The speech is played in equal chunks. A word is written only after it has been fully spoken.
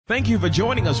Thank you for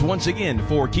joining us once again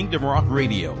for Kingdom Rock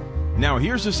Radio. Now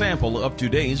here's a sample of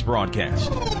today's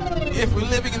broadcast. If we're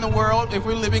living in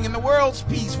the world's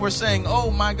peace, we're saying,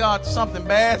 oh my God, something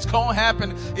bad's going to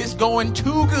happen. It's going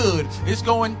too good. It's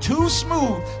going too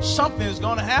smooth. Something is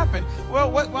going to happen. Well,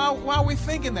 why are we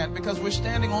thinking that? Because we're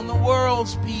standing on the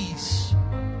world's peace.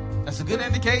 That's a good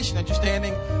indication that you're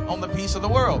standing on the peace of the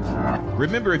world.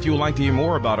 Remember, if you would like to hear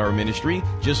more about our ministry,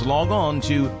 just log on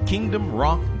to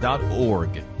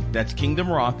kingdomrock.org. That's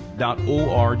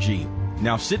kingdomrock.org.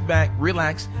 Now sit back,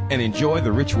 relax, and enjoy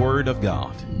the rich word of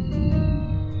God.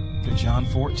 To John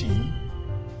 14.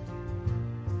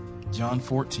 John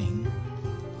 14.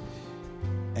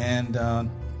 And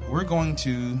we're going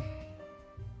to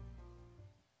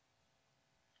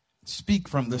speak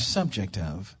from the subject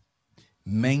of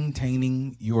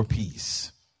maintaining your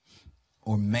peace,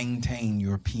 or maintain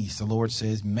your peace. The Lord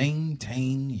says,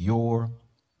 maintain your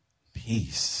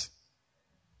peace.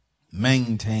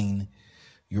 Maintain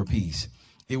your peace.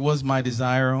 It was my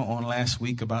desire on last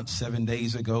week, about 7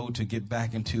 days ago, to get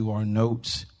back into our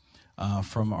notes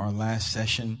from our last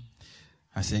session.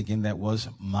 I say again, that was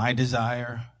my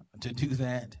desire to do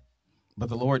that. But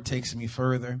the Lord takes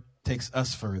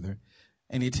us further.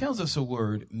 And he tells us a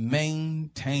word: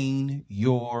 maintain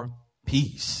your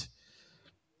peace.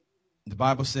 The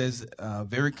Bible says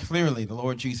very clearly, the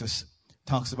Lord Jesus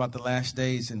talks about the last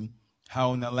days and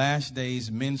how in the last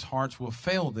days men's hearts will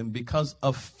fail them because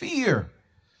of fear.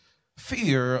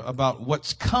 Fear about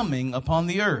what's coming upon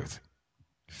the earth.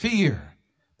 Fear.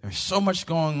 There's so much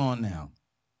going on now.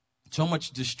 So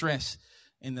much distress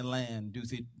in the land due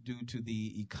to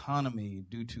the economy,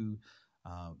 due to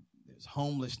there's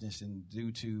homelessness, and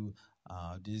due to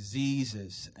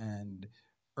diseases and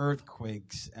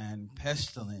earthquakes and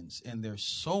pestilence. And there's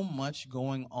so much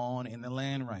going on in the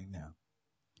land right now.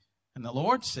 And the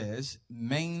Lord says,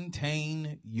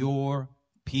 maintain your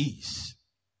peace.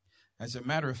 As a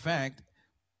matter of fact,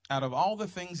 out of all the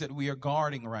things that we are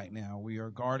guarding right now, we are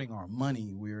guarding our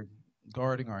money, we are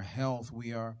guarding our health,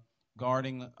 we are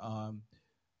guarding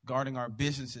our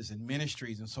businesses and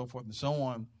ministries and so forth and so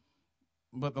on.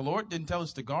 But the Lord didn't tell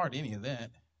us to guard any of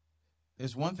that.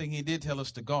 There's one thing he did tell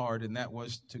us to guard, and that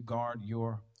was to guard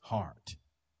your heart.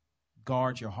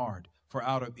 Guard your heart. For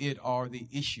out of it are the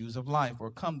issues of life,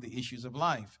 or come the issues of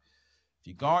life. If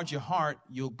you guard your heart,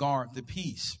 you'll guard the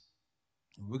peace.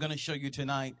 We're going to show you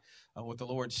tonight what the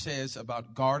Lord says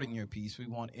about guarding your peace. We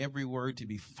want every word to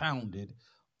be founded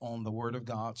on the word of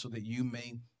God so that you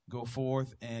may go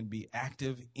forth and be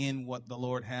active in what the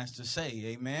Lord has to say.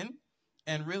 Amen.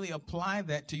 And really apply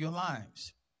that to your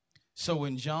lives. So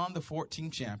in John, the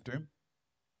 14th chapter,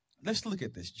 let's look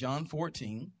at this. John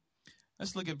 14.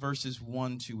 Let's look at verses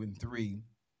 1, 2, and 3.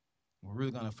 We're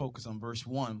really going to focus on verse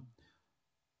 1.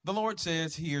 The Lord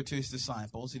says here to his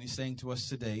disciples, and he's saying to us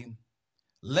today,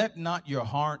 let not your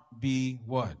heart be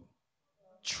what?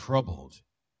 Troubled.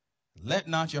 Let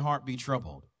not your heart be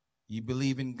troubled. You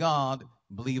believe in God,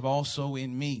 believe also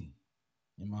in me.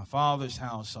 In my Father's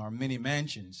house are many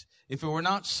mansions. If it were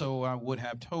not so, I would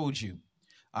have told you.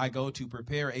 I go to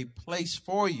prepare a place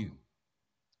for you.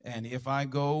 And if I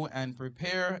go and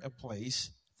prepare a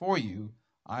place for you,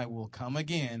 I will come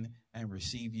again and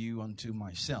receive you unto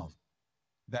myself,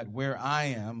 that where I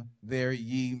am, there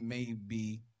ye may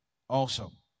be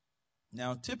also.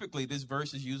 Now, typically, this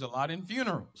verse is used a lot in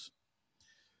funerals.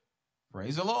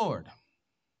 Praise the Lord.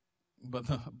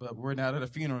 But we're not at a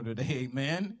funeral today,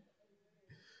 amen?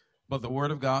 But the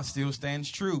word of God still stands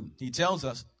true. He tells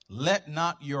us, let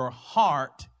not your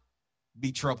heart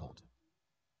be troubled.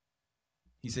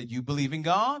 He said, you believe in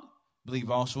God,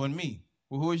 believe also in me.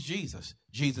 Well, who is Jesus?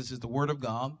 Jesus is the word of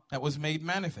God that was made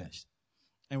manifest.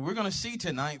 And we're going to see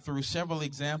tonight through several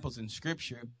examples in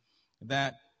Scripture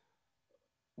that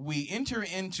we enter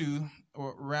into,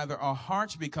 or rather our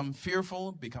hearts become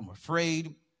fearful, become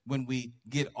afraid when we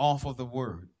get off of the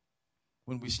word.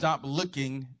 When we stop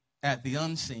looking at the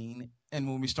unseen and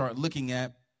when we start looking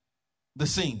at the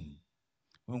seen.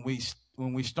 When we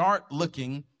start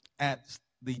looking at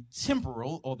the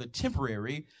temporal or the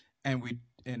temporary, and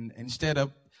instead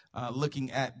of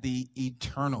looking at the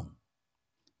eternal.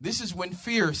 This is when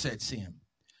fear sets in.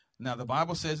 Now, the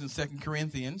Bible says in 2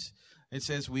 Corinthians, it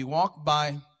says we walk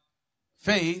by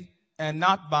faith and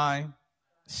not by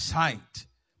sight.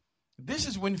 This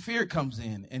is when fear comes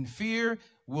in, and fear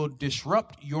will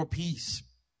disrupt your peace.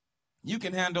 You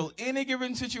can handle any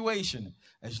given situation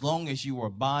as long as you are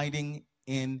abiding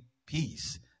in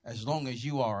peace. As long as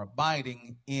you are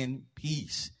abiding in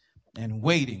peace and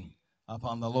waiting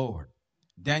upon the Lord.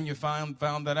 Daniel found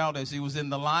that out as he was in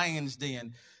the lion's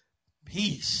den.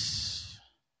 Peace,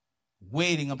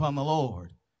 waiting upon the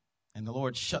Lord. And the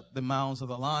Lord shut the mouths of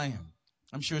the lion.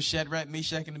 I'm sure Shadrach,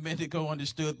 Meshach, and Abednego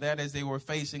understood that as they were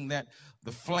facing the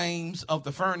flames of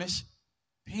the furnace.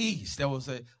 Peace. There was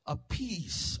a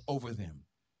peace over them,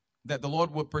 that the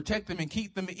Lord would protect them and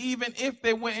keep them even if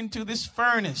they went into this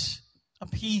furnace. A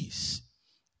peace.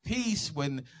 Peace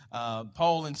when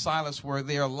Paul and Silas were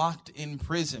there locked in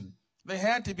prison. There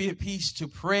had to be a peace to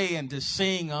pray and to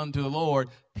sing unto the Lord.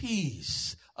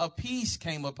 Peace. A peace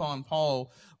came upon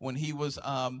Paul when he was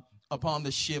upon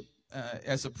the ship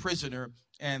as a prisoner,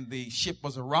 and the ship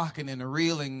was a rocking and a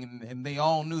reeling, and they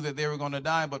all knew that they were going to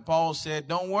die. But Paul said,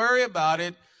 don't worry about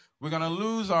it. We're going to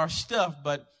lose our stuff,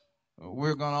 but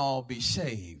we're going to all be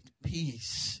saved.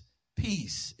 Peace.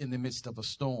 Peace in the midst of a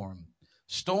storm.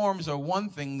 Storms are one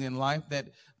thing in life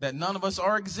that none of us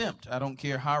are exempt. I don't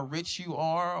care how rich you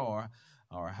are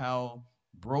or how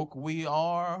broke we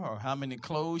are or how many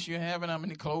clothes you have and how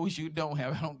many clothes you don't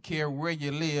have. I don't care where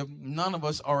you live. None of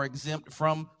us are exempt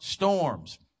from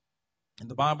storms. And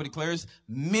the Bible declares,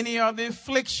 many are the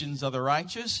afflictions of the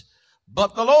righteous,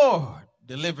 but the Lord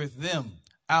delivereth them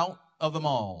out of them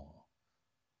all.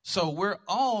 So we're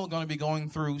all going to be going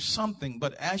through something,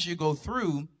 but as you go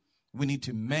through, we need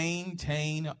to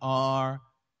maintain our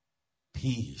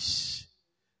peace.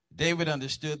 David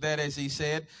understood that, as he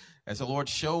said, as the Lord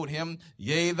showed him,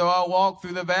 yea, though I walk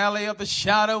through the valley of the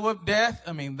shadow of death.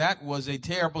 I mean, that was a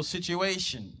terrible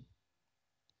situation.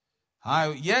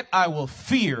 Yet I will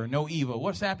fear no evil.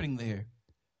 What's happening there?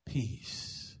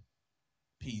 Peace.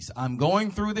 Peace. I'm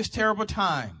going through this terrible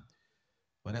time.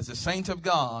 But as a saint of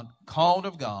God, called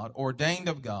of God, ordained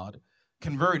of God,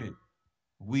 converted,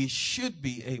 we should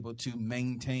be able to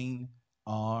maintain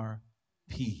our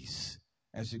peace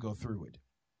as we go through it.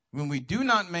 When we do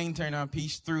not maintain our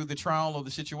peace through the trial of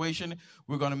the situation,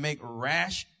 we're going to make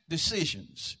rash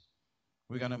decisions.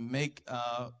 We're going to make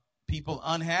people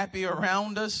unhappy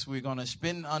around us. We're going to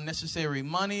spend unnecessary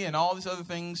money and all these other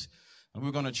things. And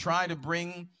we're going to try to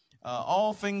bring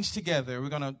all things together. We're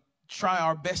going to try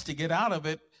our best to get out of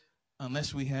it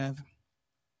unless we have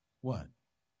what?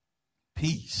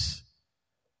 Peace.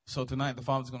 So tonight the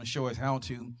Father's going to show us how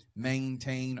to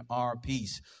maintain our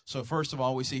peace. So first of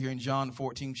all, we see here in John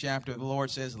 14 chapter, the Lord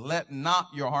says, let not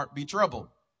your heart be troubled.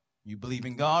 You believe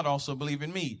in God, also believe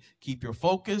in me. Keep your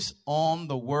focus on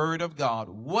the word of God.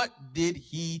 What did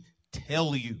he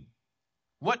tell you?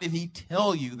 What did he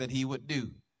tell you that he would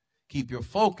do? Keep your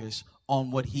focus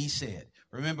on what he said.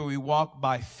 Remember, we walk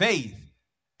by faith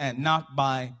and not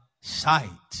by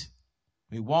sight.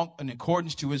 We walk in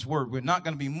accordance to his word. We're not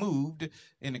going to be moved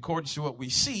in accordance to what we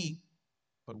see,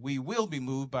 but we will be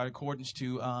moved by accordance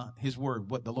to his word,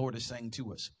 what the Lord is saying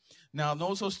to us. Now,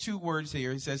 notice those two words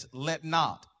here. He says, let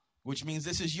not, which means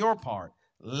this is your part.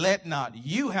 Let not.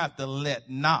 You have to let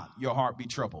not your heart be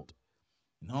troubled.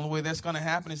 And the only way that's going to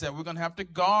happen is that we're going to have to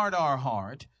guard our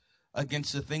heart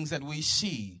against the things that we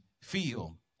see,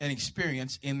 feel, and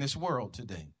experience in this world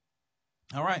today.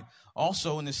 All right.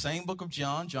 Also, in the same book of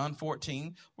John, John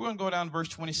 14, we're going to go down to verse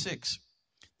 26.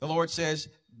 The Lord says,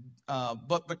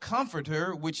 but the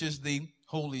Comforter, which is the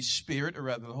Holy Spirit, or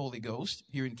rather the Holy Ghost,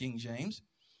 here in King James,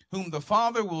 whom the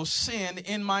Father will send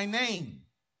in my name,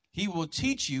 he will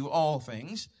teach you all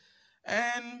things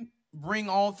and bring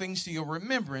all things to your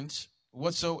remembrance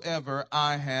whatsoever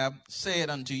I have said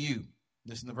unto you.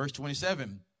 Listen to verse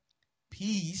 27.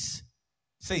 Peace,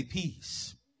 say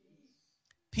peace.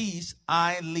 Peace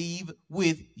I leave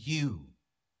with you.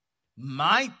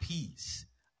 My peace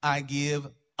I give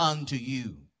unto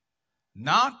you.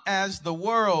 Not as the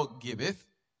world giveth,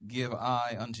 give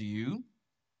I unto you.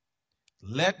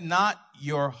 Let not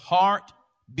your heart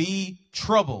be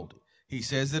troubled. He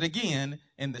says it again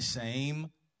in the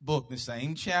same book, the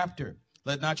same chapter.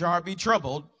 Let not your heart be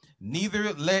troubled,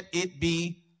 neither let it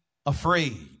be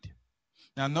afraid.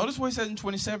 Now notice what he says in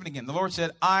 27 again. The Lord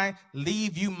said, I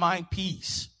leave you my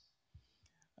peace.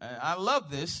 I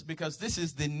love this because this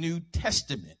is the New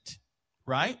Testament,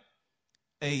 right?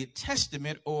 A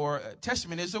testament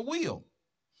is a will.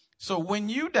 So when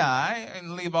you die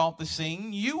and leave off the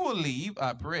scene, you will leave,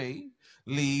 I pray,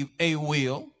 leave a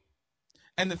will.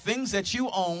 And the things that you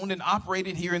owned and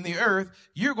operated here in the earth,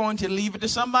 you're going to leave it to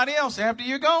somebody else after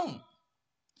you're gone.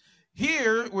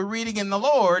 Here we're reading in the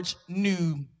Lord's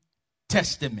New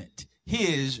Testament,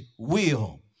 his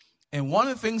will. And one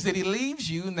of the things that he leaves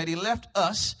you and that he left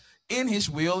us in his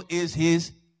will is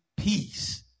his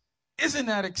peace. Isn't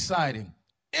that exciting?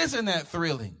 Isn't that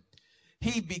thrilling?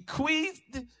 He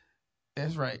bequeathed,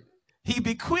 that's right. He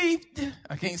bequeathed,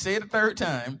 I can't say it a third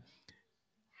time.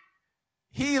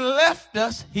 He left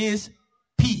us his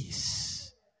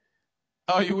peace.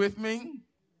 Are you with me?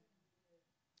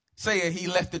 Say it, he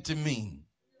left it to me.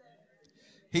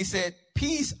 He said,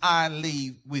 peace I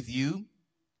leave with you.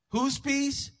 Whose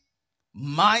peace?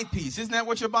 My peace. Isn't that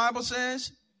what your Bible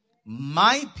says?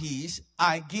 My peace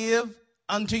I give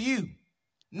unto you.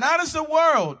 Not as the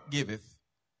world giveth,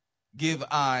 give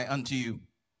I unto you.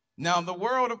 Now the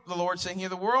world, the Lord saying here,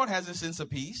 the world has a sense of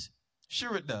peace.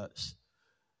 Sure it does.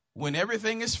 When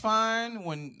everything is fine,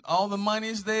 when all the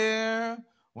money's there,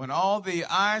 when all the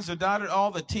I's are dotted,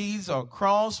 all the T's are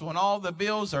crossed, when all the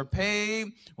bills are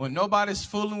paid, when nobody's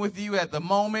fooling with you at the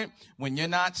moment, when you're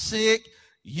not sick,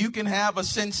 you can have a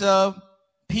sense of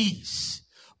peace.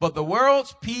 But the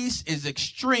world's peace is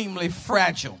extremely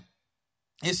fragile.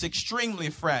 It's extremely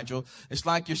fragile. It's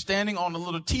like you're standing on a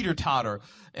little teeter-totter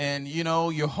and,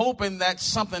 you're hoping that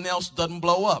something else doesn't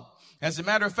blow up. As a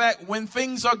matter of fact, when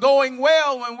things are going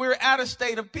well, when we're at a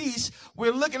state of peace,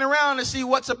 we're looking around to see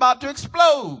what's about to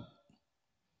explode.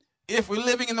 If we're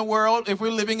living in the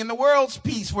world's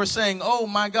peace, we're saying, oh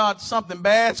my God, something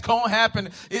bad's going to happen.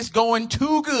 It's going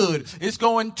too good. It's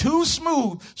going too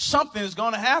smooth. Something is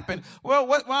going to happen. Well,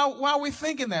 why are we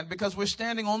thinking that? Because we're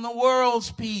standing on the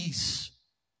world's peace.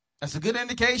 That's a good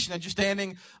indication that you're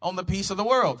standing on the peace of the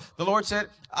world. The Lord said,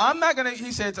 I'm not going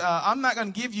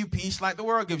to give you peace like the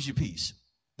world gives you peace.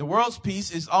 The world's peace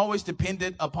is always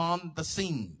dependent upon the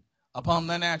seen, upon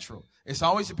the natural. It's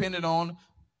always dependent on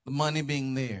the money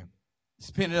being there.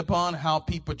 It's dependent upon how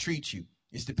people treat you.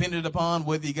 It's dependent upon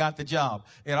whether you got the job.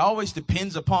 It always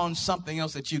depends upon something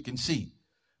else that you can see.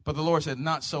 But the Lord said,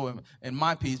 not so in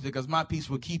my peace, because my peace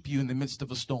will keep you in the midst of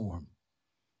a storm.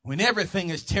 When everything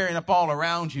is tearing up all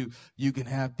around you, you can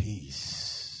have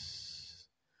peace.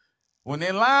 When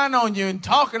they're lying on you and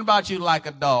talking about you like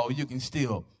a dog, you can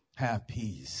still have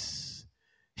peace.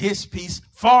 His peace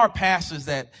far passes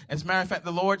that. As a matter of fact,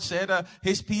 the Lord said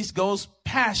his peace goes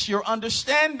past your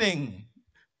understanding.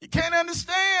 You can't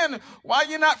understand why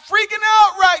you're not freaking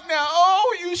out right now.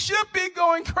 Oh, you should be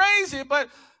going crazy. But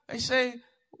they say,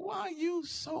 why are you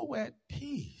so at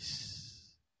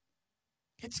peace?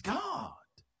 It's God.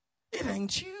 It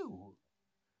ain't you.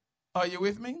 Are you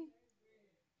with me?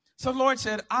 So the Lord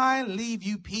said, I leave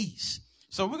you peace.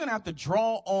 So we're going to have to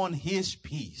draw on his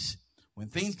peace. When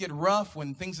things get rough,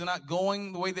 when things are not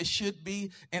going the way they should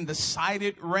be in the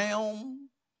sighted realm,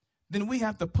 then we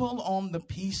have to pull on the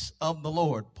peace of the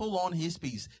Lord. Pull on his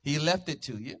peace. He left it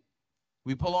to you.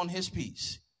 We pull on his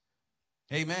peace.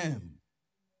 Amen.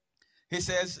 He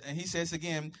says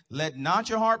again, let not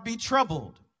your heart be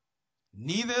troubled,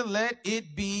 neither let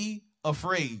it be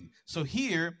afraid. So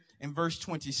here in verse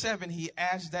 27, he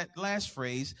adds that last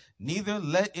phrase, neither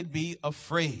let it be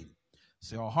afraid.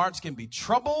 So our hearts can be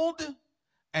troubled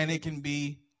and it can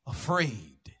be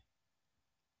afraid.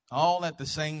 All at the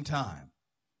same time.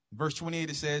 Verse 28,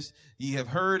 it says, ye have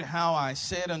heard how I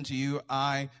said unto you,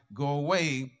 I go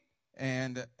away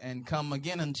and come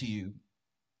again unto you.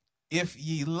 If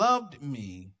ye loved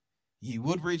me, ye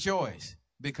would rejoice,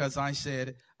 because I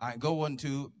said, I go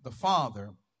unto the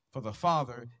Father, for the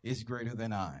Father is greater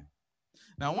than I.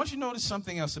 Now, I want you to notice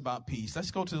something else about peace.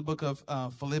 Let's go to the book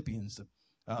of Philippians,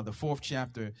 the 4th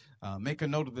chapter. Make a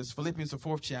note of this. Philippians, the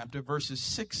 4th chapter, verses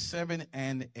 6, 7,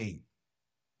 and 8.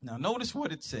 Now, notice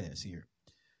what it says here.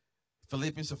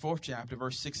 Philippians, the 4th chapter,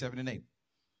 verse 6, 7, and 8.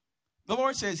 The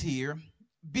Lord says here,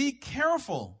 be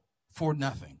careful for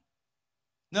nothing.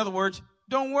 In other words,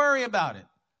 don't worry about it.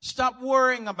 Stop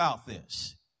worrying about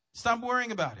this. Stop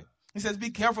worrying about it. He says, be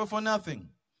careful for nothing,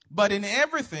 but in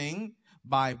everything,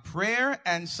 by prayer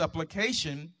and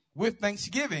supplication with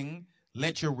thanksgiving,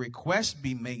 let your requests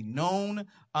be made known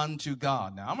unto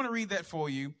God. Now, I'm going to read that for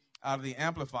you out of the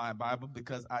Amplified Bible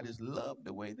because I just love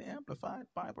the way the Amplified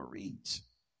Bible reads.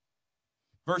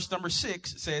 Verse number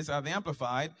 6 says, out of the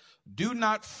Amplified, do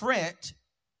not fret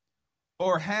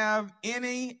or have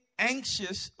any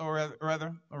anxious, or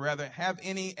rather have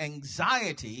any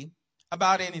anxiety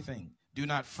about anything. Do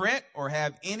not fret or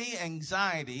have any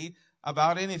anxiety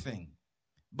about anything,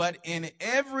 but in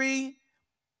every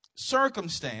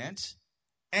circumstance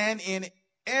and in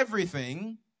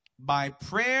everything, by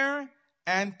prayer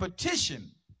and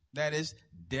petition, that is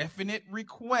definite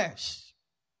request,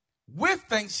 with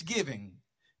thanksgiving,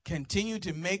 continue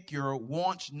to make your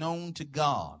wants known to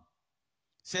God.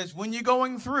 It says when you're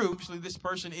going through, actually this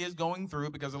person is going through,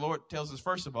 because the Lord tells us,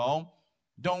 first of all,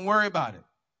 don't worry about it.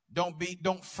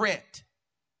 Don't fret.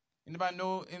 Anybody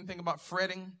know anything about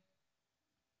fretting?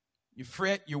 You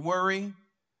fret, you worry.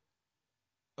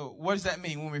 What does that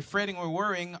mean? When we're fretting or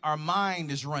worrying, our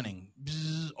mind is running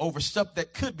over stuff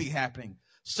that could be happening,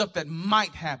 stuff that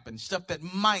might happen, stuff that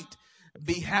might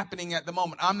be happening at the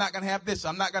moment. I'm not going to have this.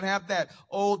 I'm not going to have that.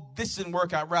 Oh, this didn't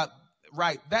work out right.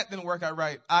 right. That didn't work out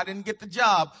right. I didn't get the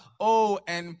job. Oh,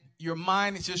 and your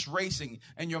mind is just racing.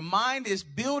 And your mind is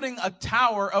building a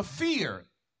tower of fear.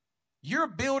 You're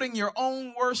building your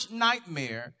own worst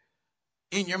nightmare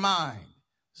in your mind.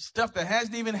 Stuff that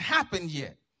hasn't even happened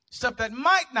yet. Stuff that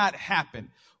might not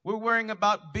happen. We're worrying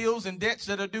about bills and debts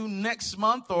that are due next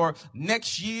month or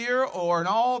next year or and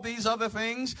all these other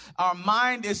things. Our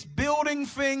mind is building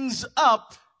things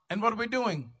up. And what are we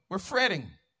doing? We're fretting.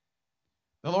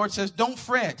 The Lord says, don't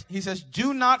fret. He says,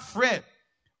 do not fret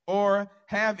or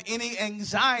have any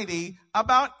anxiety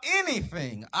about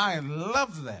anything. I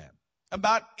love that.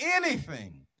 About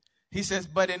anything. He says,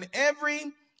 but in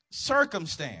every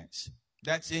circumstance,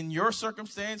 that's in your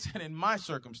circumstance and in my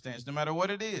circumstance, no matter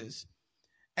what it is,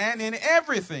 and in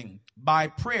everything, by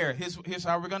prayer. Here's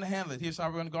how we're going to handle it. Here's how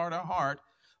we're going to guard our heart.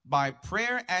 By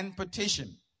prayer and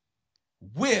petition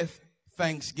with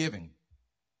thanksgiving.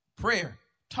 Prayer.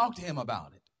 Talk to him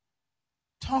about it.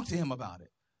 Talk to him about it.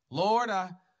 Lord,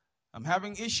 I'm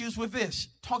having issues with this.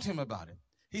 Talk to him about it.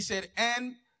 He said,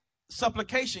 and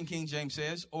supplication, King James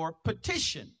says, or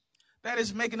petition. That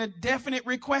is making a definite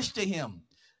request to him.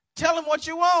 Tell him what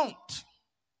you want.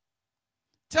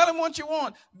 Tell him what you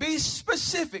want. Be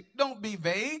specific. Don't be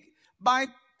vague. By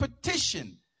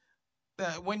petition.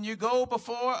 When you go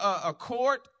before a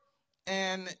court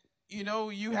and,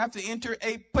 you have to enter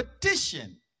a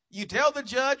petition. You tell the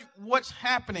judge what's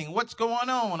happening, what's going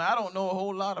on. I don't know a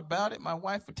whole lot about it. My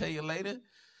wife will tell you later.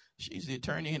 She's the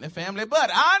attorney in the family.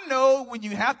 But I know when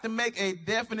you have to make a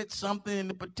definite something in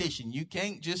the petition, you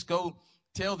can't just go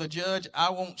tell the judge, I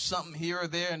want something here or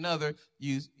there, another.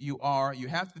 You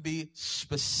have to be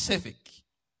specific,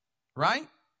 right?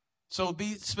 So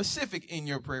be specific in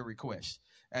your prayer request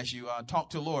as you talk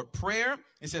to the Lord. Prayer,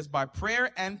 it says by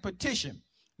prayer and petition.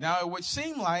 Now, it would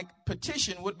seem like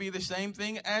petition would be the same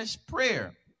thing as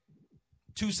prayer.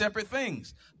 Two separate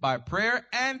things. By prayer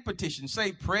and petition.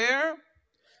 Say prayer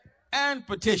and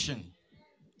petition.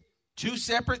 Two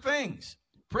separate things.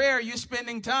 Prayer, you're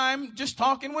spending time just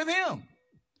talking with him.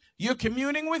 You're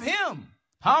communing with him.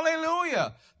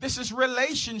 Hallelujah. This is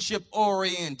relationship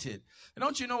oriented. And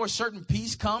don't you know a certain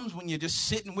peace comes when you're just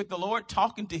sitting with the Lord,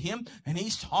 talking to him, and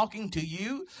he's talking to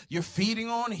you. You're feeding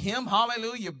on him.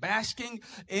 Hallelujah. You're basking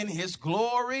in his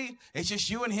glory. It's just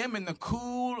you and him in the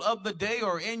cool of the day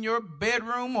or in your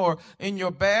bedroom or in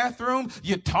your bathroom.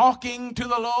 You're talking to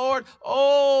the Lord.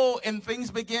 Oh, and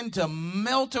things begin to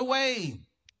melt away.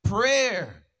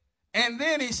 Prayer. And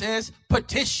then he says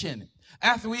petition.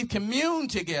 After we've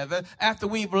communed together, after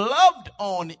we've loved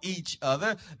on each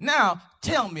other, now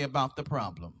tell me about the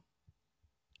problem.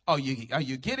 Are you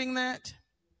getting that?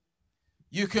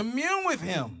 You commune with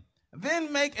him,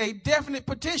 then make a definite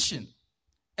petition.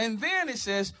 And then it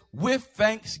says, with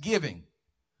thanksgiving.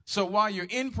 So while you're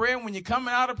in prayer, when you're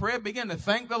coming out of prayer, begin to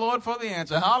thank the Lord for the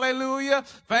answer. Hallelujah.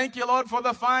 Thank you, Lord, for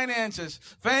the finances.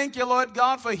 Thank you, Lord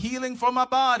God, for healing for my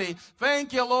body.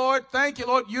 Thank you, Lord. Thank you,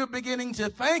 Lord. You're beginning to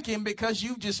thank him because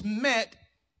you've just met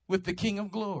with the King of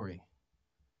Glory.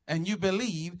 And you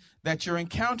believe that your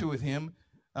encounter with him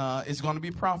is going to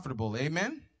be profitable.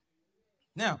 Amen.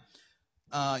 Now,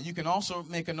 you can also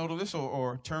make a note of this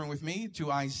or turn with me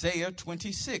to Isaiah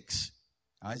 26.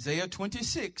 Isaiah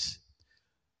 26.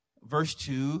 Verse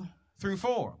 2 through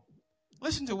 4.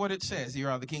 Listen to what it says here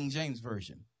out of the King James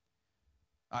Version.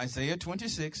 Isaiah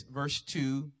 26, verse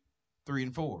 2, 3,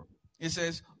 and 4. It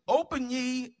says, open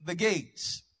ye the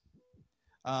gates,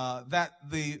 that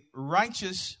the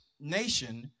righteous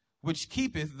nation which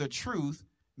keepeth the truth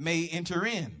may enter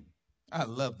in. I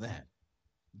love that.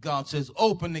 God says,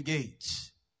 open the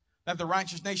gates. That the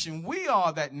righteous nation, we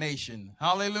are that nation.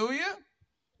 Hallelujah.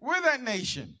 We're that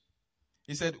nation.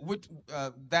 He said,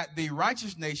 that the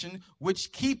righteous nation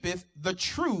which keepeth the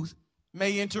truth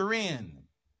may enter in.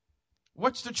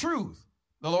 What's the truth?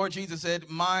 The Lord Jesus said,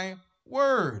 my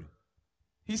word.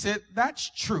 He said, that's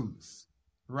truth,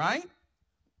 right?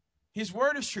 His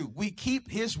word is true. We keep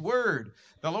his word.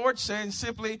 The Lord said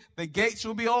simply, the gates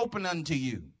will be open unto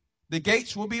you. The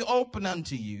gates will be open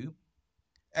unto you.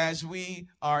 As we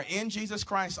are in Jesus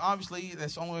Christ, obviously,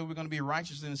 that's the only way we're going to be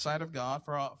righteous in the sight of God.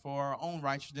 For our own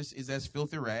righteousness is as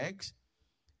filthy rags.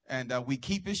 And we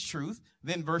keep his truth.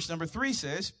 Then verse number 3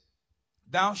 says,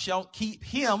 thou shalt keep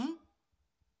him.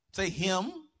 Say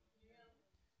him.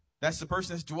 That's the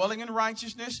person that's dwelling in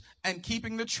righteousness and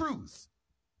keeping the truth.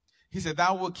 He said,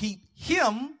 thou will keep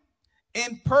him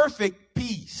in perfect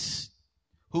peace,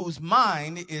 whose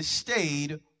mind is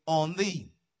stayed on thee.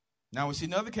 Now we see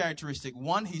another characteristic.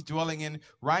 One, he's dwelling in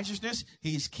righteousness.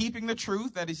 He's keeping the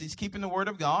truth. That is, he's keeping the word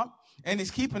of God. And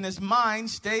he's keeping his mind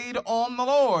stayed on the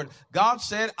Lord. God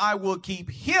said, I will keep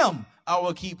him. I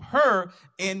will keep her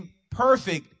in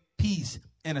perfect peace,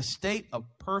 in a state of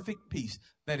perfect peace.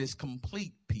 That is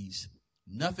complete peace.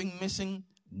 Nothing missing,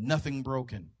 nothing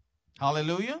broken.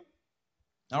 Hallelujah.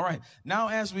 All right. Now,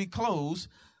 as we close,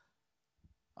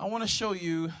 I want to show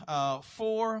you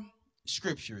 4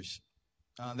 scriptures.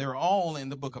 They're all in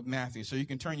the book of Matthew. So you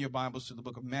can turn your Bibles to the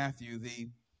book of Matthew, the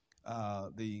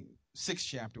 6th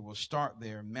chapter. We'll start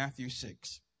there, Matthew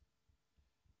 6.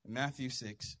 Matthew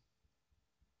 6.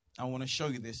 I want to show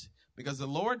you this because the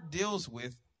Lord deals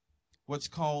with what's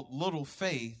called little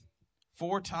faith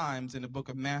 4 times in the book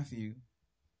of Matthew.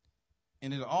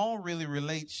 And it all really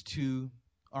relates to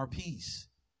our peace.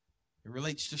 It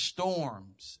relates to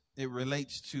storms. It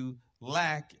relates to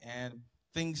lack and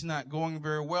things not going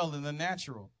very well in the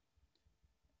natural.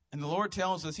 And the Lord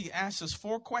tells us, he asks us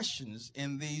 4 questions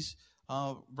in these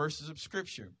verses of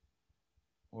Scripture.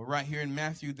 Well, right here in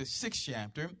Matthew, the 6th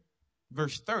chapter,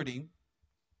 verse 30,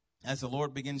 as the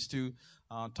Lord begins to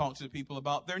talk to the people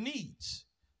about their needs.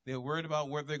 They're worried about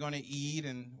what they're going to eat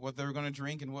and what they're going to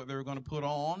drink and what they're going to put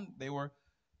on. They were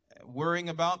worrying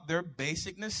about their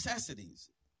basic necessities.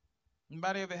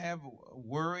 Anybody ever have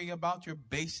worry about your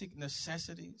basic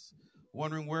necessities?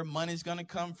 Wondering where money's going to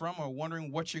come from or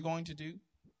wondering what you're going to do?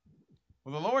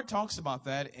 Well, the Lord talks about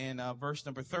that in verse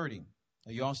number 30.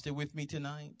 Are you all still with me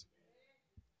tonight?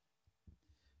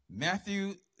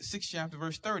 Matthew 6 chapter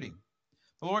verse 30.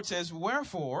 The Lord says,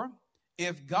 wherefore,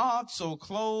 if God so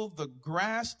clothe the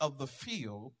grass of the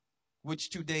field,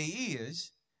 which today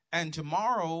is, and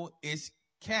tomorrow is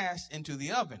cast into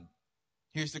the oven.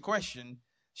 Here's the question.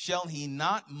 Shall he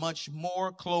not much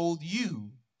more clothe you,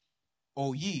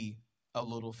 O ye of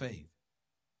little faith?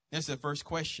 That's the first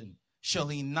question. Shall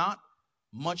he not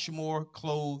much more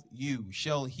clothe you?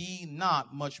 Shall he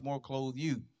not much more clothe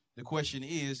you? The question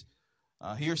is,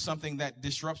 here's something that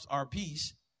disrupts our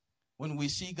peace. When we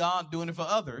see God doing it for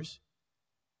others,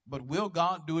 but will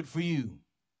God do it for you?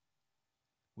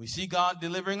 We see God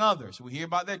delivering others. We hear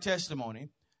about their testimony.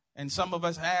 And some of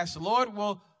us ask, Lord,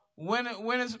 well, when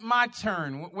is my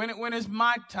turn? When is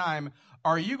my time?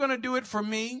 Are you going to do it for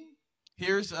me?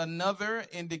 Here's another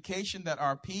indication that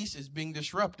our peace is being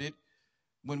disrupted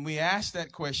when we ask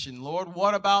that question, Lord,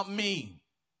 what about me?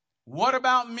 What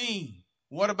about me?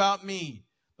 What about me?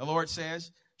 The Lord says,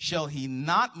 shall he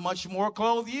not much more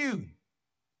clothe you?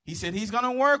 He said he's going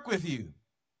to work with you.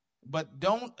 But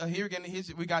don't, here again,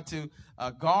 we got to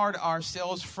guard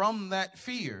ourselves from that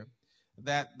fear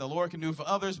that the Lord can do it for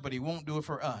others, but he won't do it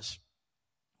for us.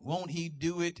 Won't he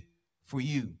do it for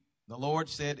you? The Lord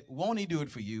said, won't he do it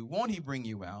for you? Won't he bring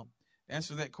you out? The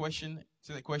answer to that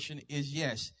question is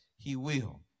yes, he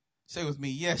will. Say with me,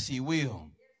 yes, he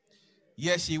will.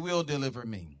 Yes, he will deliver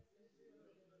me.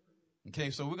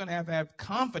 Okay, so we're going to have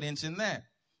confidence in that.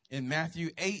 In Matthew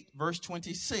 8, verse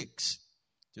 26,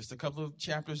 just a couple of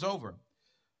chapters over,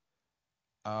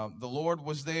 the Lord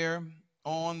was there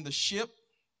on the ship,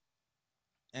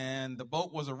 and the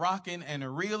boat was a-rocking and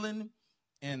a-reeling,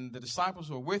 and the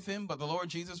disciples were with him, but the Lord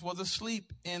Jesus was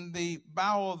asleep in the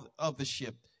bow of the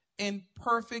ship in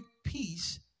perfect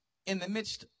peace in the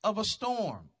midst of a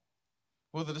storm.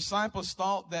 Well, the disciples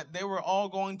thought that they were all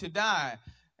going to die,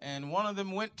 and one of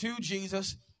them went to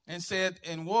Jesus and said,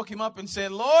 and woke him up and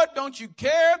said, Lord, don't you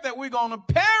care that we're going to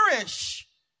perish?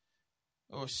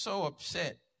 They were so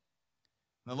upset.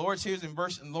 And the Lord says in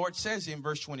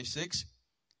verse 26,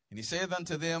 and he saith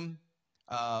unto them,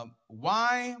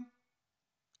 why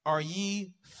are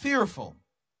ye fearful,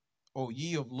 O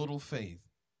ye of little faith?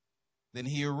 Then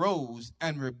he arose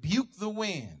and rebuked the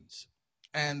winds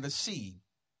and the sea,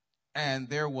 and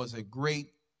there was a great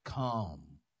calm.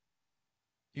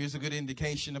 Here's a good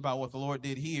indication about what the Lord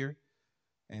did here,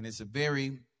 and it's a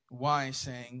very wise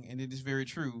saying, and it is very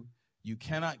true. You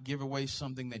cannot give away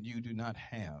something that you do not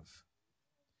have.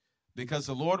 Because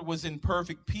the Lord was in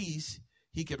perfect peace,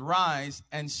 he could rise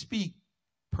and speak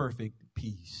perfect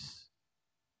peace.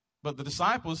 But the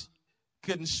disciples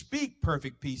couldn't speak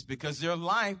perfect peace because their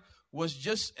life was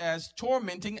just as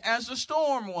tormenting as the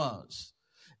storm was.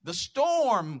 The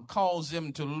storm caused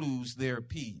them to lose their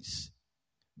peace.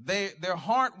 Their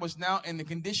heart was now in the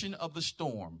condition of the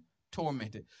storm,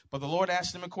 tormented. But the Lord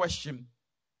asked them a question.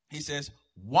 He says,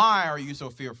 why are you so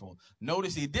fearful?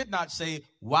 Notice he did not say,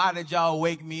 why did y'all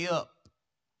wake me up?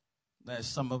 As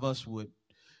some of us would,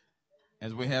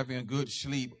 as we're having a good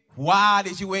sleep. Why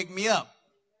did you wake me up?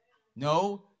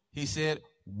 No, he said,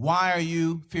 why are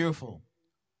you fearful?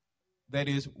 That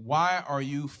is, why are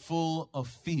you full of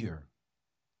fear?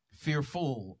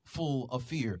 Fearful, full of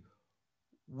fear.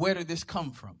 Where did this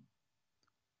come from?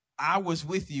 I was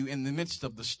with you in the midst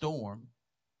of the storm.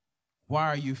 Why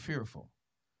are you fearful?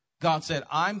 God said,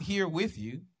 I'm here with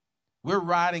you. We're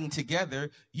riding together.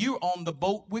 You're on the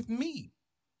boat with me.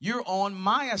 You're on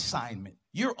my assignment.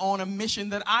 You're on a mission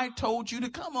that I told you to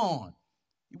come on.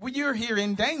 Well, you're here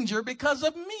in danger because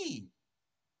of me.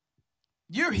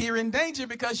 You're here in danger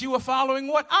because you were following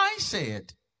what I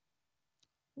said.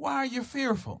 Why are you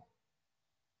fearful?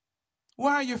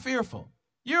 Why are you fearful?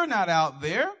 You're not out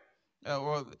there,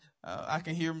 I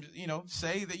can hear him,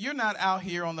 say that you're not out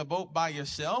here on the boat by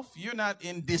yourself. You're not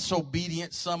in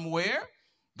disobedience somewhere,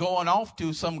 going off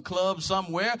to some club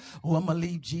somewhere. Oh, I'm going to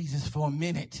leave Jesus for a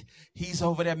minute. He's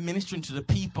over there ministering to the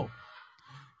people.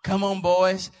 Come on,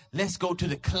 boys. Let's go to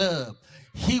the club.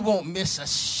 He won't miss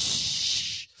us.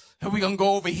 Shh. We're going to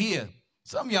go over here.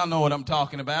 Some of y'all know what I'm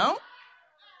talking about.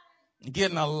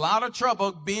 Getting a lot of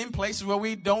trouble being places where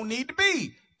we don't need to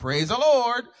be. Praise the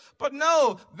Lord. But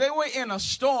no, they were in a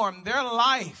storm. Their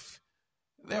life,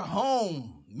 their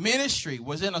home ministry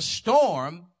was in a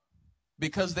storm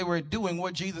because they were doing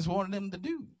what Jesus wanted them to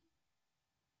do.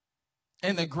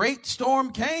 And the great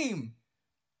storm came,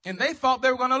 and they thought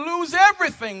they were going to lose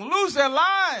everything, lose their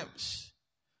lives.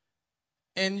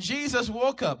 And Jesus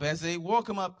woke up. As they woke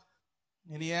him up,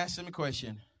 and he asked them a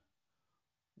question.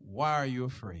 Why are you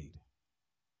afraid?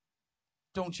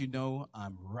 Don't you know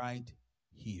I'm right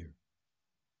here?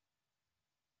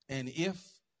 And if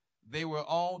they were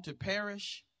all to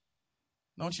perish,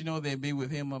 don't you know they'd be with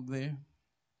him up there?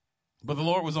 But the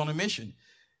Lord was on a mission.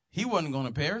 He wasn't going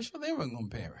to perish, but they weren't going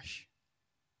to perish.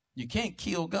 You can't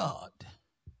kill God.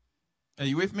 Are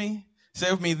you with me?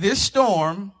 Say with me, this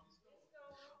storm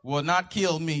will not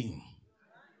kill me.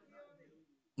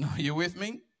 Are you with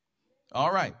me?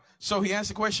 All right. So he asked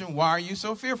the question, why are you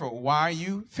so fearful? Why are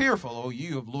you fearful, oh,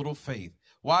 you of little faith?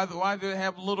 Why do they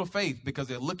have little faith? Because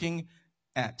they're looking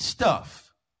at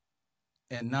stuff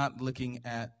and not looking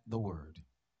at the word.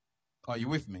 Are you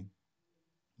with me?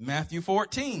 Matthew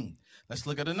 14. Let's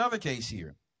look at another case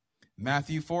here.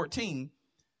 Matthew 14.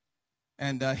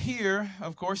 And here,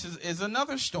 of course, is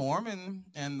another storm,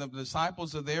 and the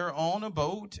disciples are there on a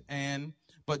boat,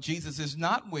 but Jesus is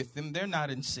not with them. They're not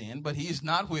in sin, but he's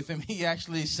not with them. He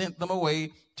actually sent them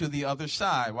away to the other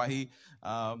side while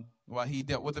he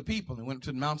dealt with the people and went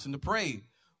to the mountain to pray.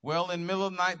 Well, in the middle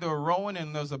of the night, they were rowing,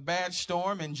 and there's a bad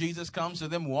storm, and Jesus comes to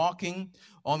them walking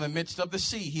on the midst of the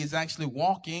sea. He's actually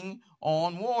walking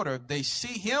on water. They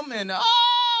see him, and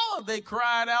they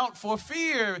cried out for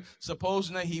fear,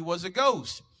 supposing that he was a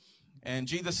ghost. And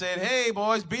Jesus said, hey,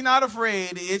 boys, be not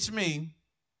afraid. It's me.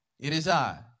 It is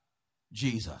I,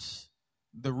 Jesus,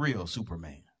 the real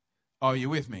Superman. Are you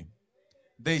with me?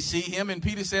 They see him, and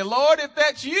Peter said, Lord, if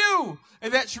that's you,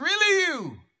 if that's really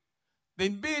you,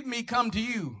 then bid me come to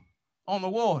you on the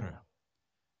water.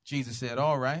 Jesus said,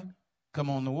 all right,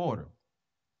 come on the water.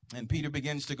 And Peter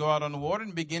begins to go out on the water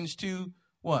and begins to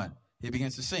what? He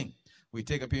begins to sink. We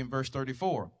take up here in verse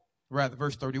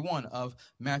 31 of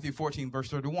Matthew 14, verse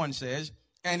 31 says,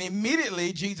 and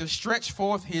immediately Jesus stretched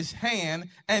forth his hand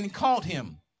and caught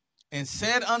him and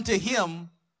said unto him,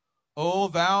 O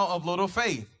thou of little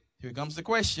faith. Here comes the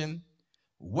question.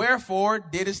 Wherefore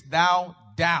didst thou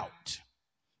doubt?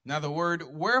 Now the word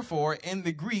wherefore in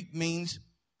the Greek means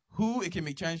who. It can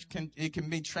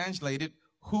be translated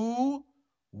who,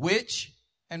 which,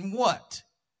 and what.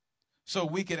 So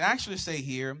we could actually say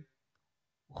here,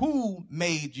 who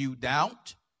made you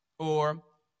doubt? Or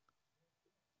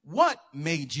what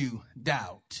made you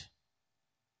doubt?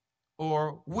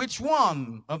 Or which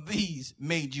one of these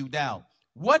made you doubt?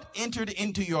 What entered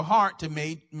into your heart to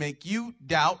make you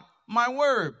doubt my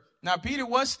word? Now Peter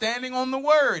was standing on the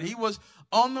word. He was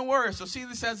on the word. So see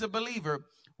this as a believer,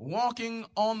 walking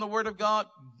on the word of God,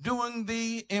 doing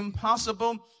the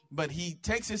impossible, but he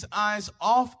takes his eyes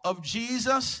off of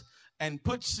Jesus and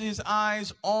puts his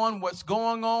eyes on what's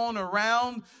going on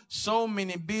around. So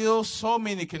many bills, so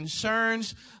many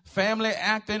concerns, family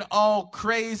acting all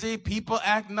crazy, people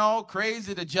acting all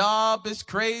crazy, the job is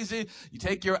crazy. You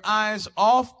take your eyes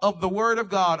off of the word of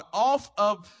God, off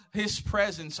of his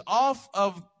presence, off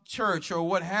of church or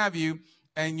what have you,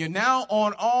 and you're now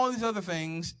on all these other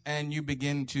things, and you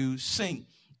begin to sink.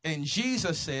 And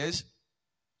Jesus says,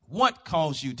 what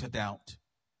caused you to doubt?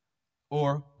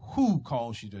 Or who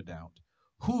caused you to doubt?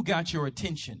 Who got your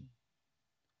attention?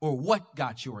 Or what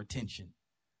got your attention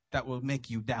that will make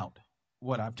you doubt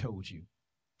what I've told you?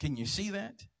 Can you see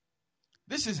that?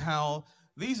 This is how,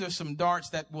 these are some darts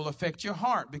that will affect your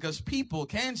heart, because people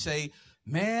can say,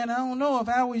 man, I don't know, if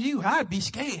I were you, I'd be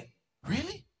scared.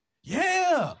 Really?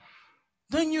 Yeah.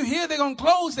 Then you hear they're going to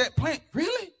close that plant.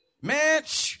 Really? Man,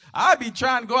 I'd be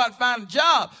trying to go out and find a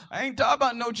job. I ain't talking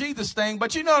about no Jesus thing,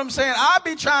 but you know what I'm saying? I'd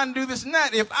be trying to do this and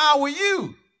that if I were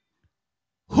you.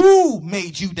 Who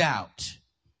made you doubt?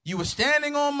 You were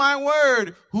standing on my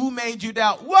word. Who made you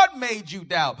doubt? What made you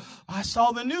doubt? I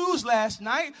saw the news last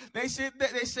night. They said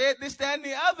this, that, and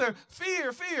the other.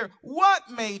 Fear, fear. What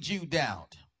made you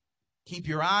doubt? Keep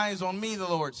your eyes on me, the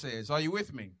Lord says. Are you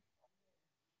with me?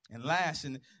 And last,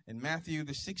 in Matthew,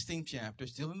 the 16th chapter,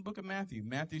 still in the book of Matthew,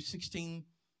 Matthew 16,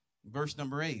 verse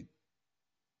number 8.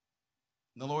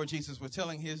 The Lord Jesus was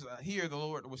telling the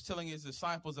Lord was telling his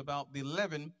disciples about the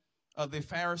leaven of the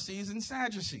Pharisees and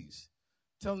Sadducees,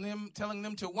 telling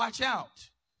them to watch out.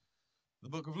 The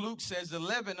book of Luke says the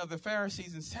leaven of the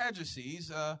Pharisees and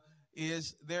Sadducees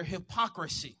is their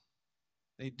hypocrisy.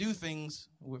 They do things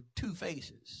with two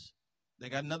faces. They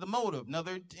got another motive,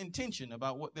 another intention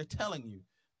about what they're telling you.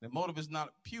 Their motive is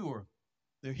not pure.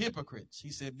 They're hypocrites. He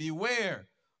said, beware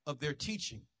of their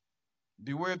teaching.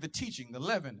 Beware of the teaching, the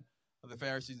leaven of the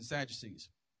Pharisees and Sadducees.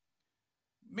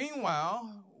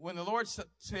 Meanwhile, when the Lord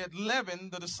said leaven,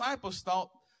 the disciples thought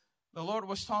the Lord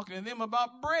was talking to them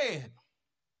about bread.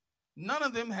 None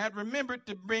of them had remembered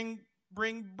to bring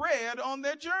bread on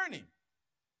their journey.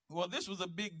 Well, this was a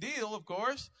big deal, of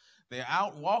course. They're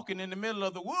out walking in the middle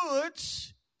of the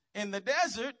woods in the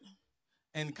desert.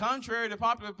 And contrary to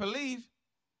popular belief,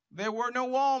 there were no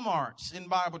Walmarts in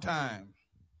Bible time.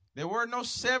 There were no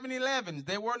 7-Elevens.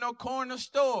 There were no corner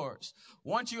stores.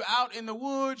 Once you're out in the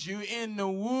woods, you're in the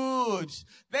woods.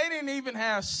 They didn't even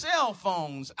have cell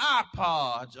phones,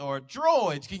 iPods, or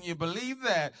Droids. Can you believe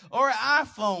that? Or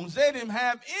iPhones. They didn't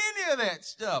have any of that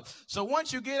stuff. So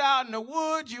once you get out in the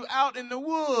woods, you're out in the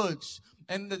woods.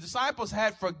 And the disciples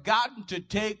had forgotten to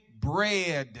take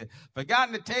bread,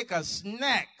 forgotten to take a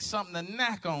snack, something to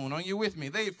snack on. Are you with me?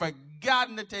 They'd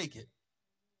forgotten to take it.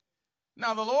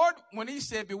 Now, the Lord, when he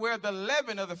said, beware the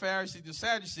leaven of the Pharisees and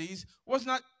Sadducees, was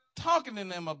not talking to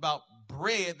them about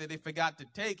bread that they forgot to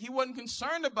take. He wasn't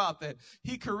concerned about that.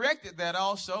 He corrected that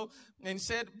also and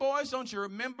said, boys, don't you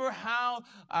remember how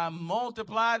I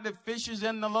multiplied the fishes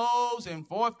and the loaves and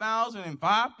 4,000 and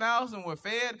 5,000 were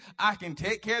fed? I can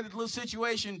take care of this little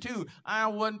situation too. I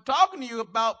wasn't talking to you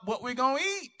about what we're going to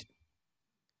eat.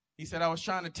 He said, I was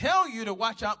trying to tell you to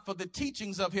watch out for the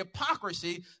teachings of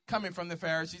hypocrisy coming from the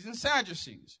Pharisees and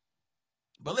Sadducees.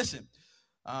 But listen,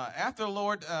 after the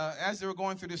Lord, as they were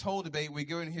going through this whole debate, we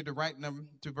go in here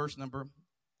to verse number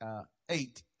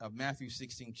 8 of Matthew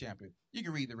 16 chapter. You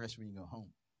can read the rest when you go home.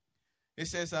 It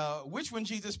says, which when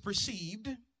Jesus perceived,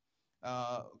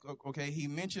 he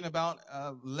mentioned about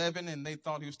leaven, and they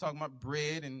thought he was talking about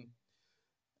bread,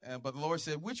 but the Lord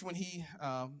said, which when he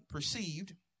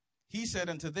perceived, he said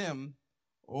unto them,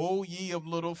 O ye of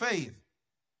little faith,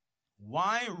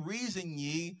 why reason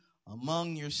ye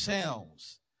among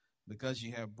yourselves? Because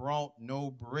you have brought no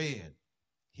bread.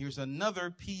 Here's another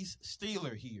peace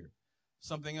stealer here.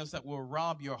 Something else that will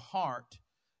rob your heart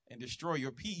and destroy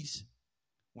your peace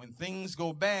when things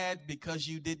go bad because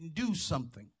you didn't do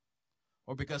something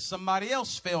or because somebody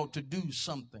else failed to do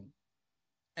something.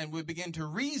 And we begin to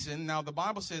reason. Now, the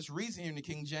Bible says reason here in the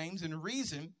King James, and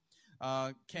reason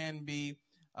can be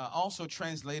also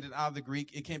translated out of the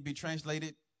Greek. It can be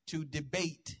translated to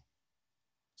debate.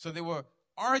 So they were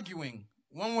arguing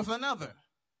one with another.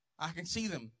 I can see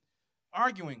them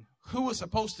arguing who was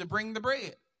supposed to bring the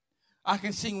bread. I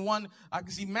can see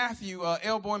Matthew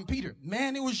elbowing Peter.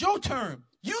 Man, it was your turn.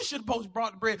 You should have supposed to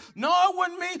brought the bread. No, it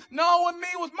wasn't me. No, it wasn't me.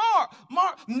 It was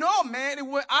Mark. No, man,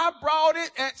 I brought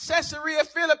it at Caesarea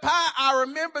Philippi. I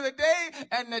remember the day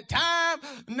and the time.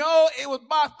 No, it was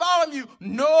Bartholomew.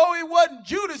 No, it wasn't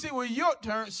Judas. It was your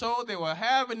turn. So they were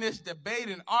having this debate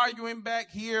and arguing back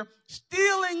here,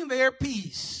 stealing their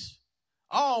peace.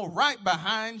 All right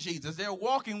behind Jesus. They're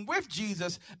walking with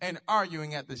Jesus and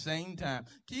arguing at the same time.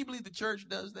 Can you believe the church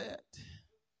does that?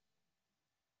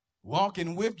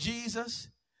 Walking with Jesus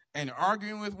and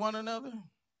arguing with one another.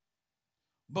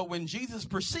 But when Jesus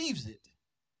perceives it,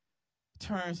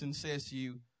 turns and says to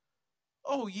you,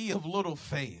 O ye of little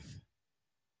faith.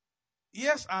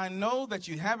 Yes, I know that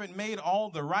you haven't made all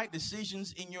the right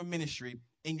decisions in your ministry,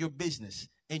 in your business,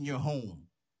 in your home.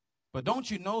 But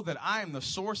don't you know that I am the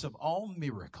source of all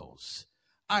miracles?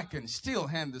 I can still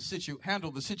handle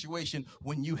the situation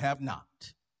when you have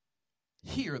not.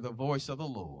 Hear the voice of the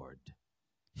Lord.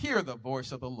 Hear the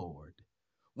voice of the Lord.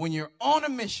 When you're on a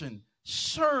mission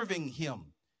serving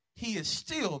him, he is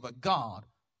still the God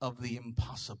of the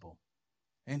impossible.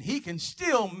 And he can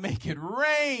still make it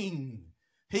rain.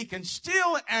 He can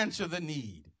still answer the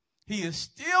need. He is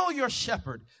still your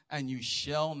shepherd, and you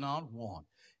shall not want.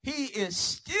 He is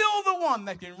still the one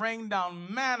that can rain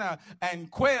down manna and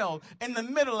quail in the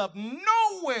middle of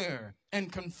nowhere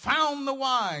and confound the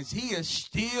wise. He is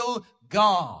still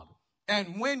God.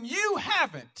 And when you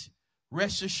haven't,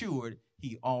 rest assured,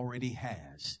 he already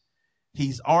has.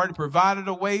 He's already provided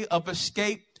a way of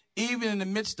escape, even in the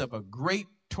midst of a great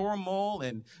turmoil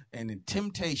and in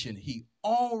temptation. He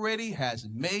already has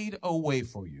made a way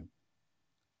for you.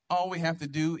 All we have to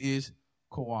do is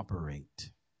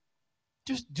cooperate.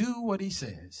 Just do what he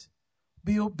says.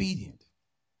 Be obedient.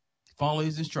 Follow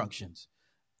his instructions,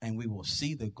 and we will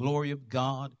see the glory of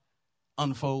God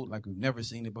unfold like we've never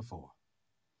seen it before.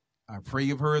 I pray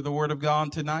you've heard the word of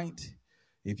God tonight.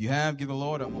 If you have, give the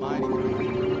Lord a mighty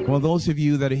praise. Well, those of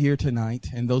you that are here tonight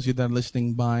and those of you that are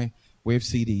listening by way of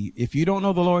CD, if you don't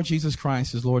know the Lord Jesus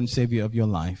Christ as Lord and Savior of your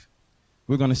life,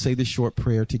 we're going to say this short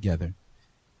prayer together.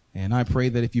 And I pray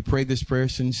that if you pray this prayer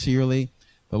sincerely,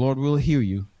 the Lord will hear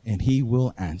you and he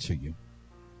will answer you.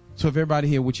 So if everybody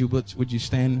here, would you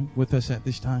stand with us at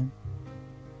this time?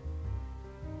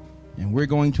 And we're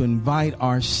going to invite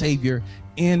our Savior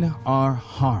in our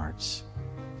hearts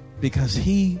because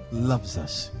he loves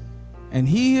us. And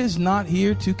he is not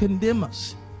here to condemn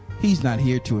us. He's not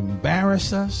here to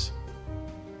embarrass us.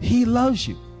 He loves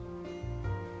you.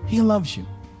 He loves you.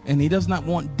 And he does not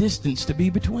want distance to be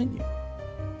between you.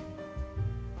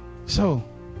 So,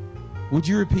 would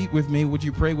you repeat with me? Would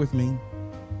you pray with me?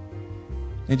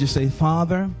 And just say,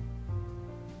 Father,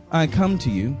 I come to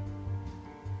you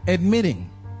admitting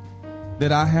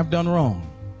that I have done wrong.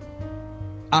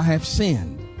 I have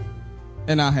sinned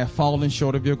and I have fallen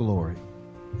short of your glory.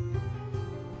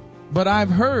 But I've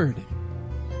heard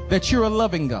that you're a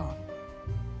loving God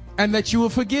and that you will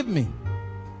forgive me.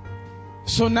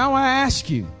 So now I ask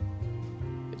you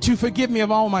to forgive me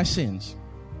of all my sins.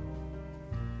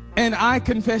 And I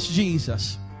confess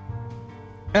Jesus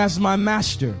as my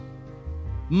master,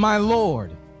 my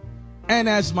Lord, and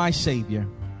as my Savior.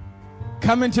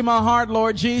 Come into my heart,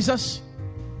 Lord Jesus.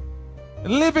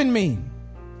 Live in me.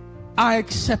 I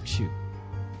accept you.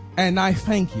 And I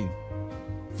thank you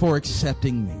for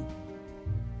accepting me.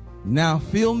 Now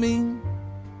fill me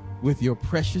with your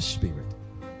precious Spirit.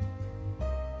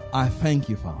 I thank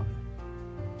you, Father,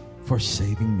 for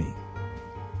saving me.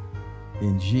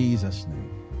 In Jesus' name.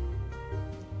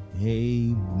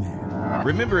 Amen.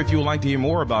 Remember, if you would like to hear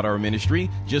more about our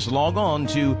ministry, just log on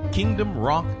to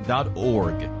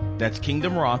kingdomrock.org. That's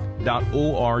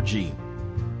kingdomrock.org.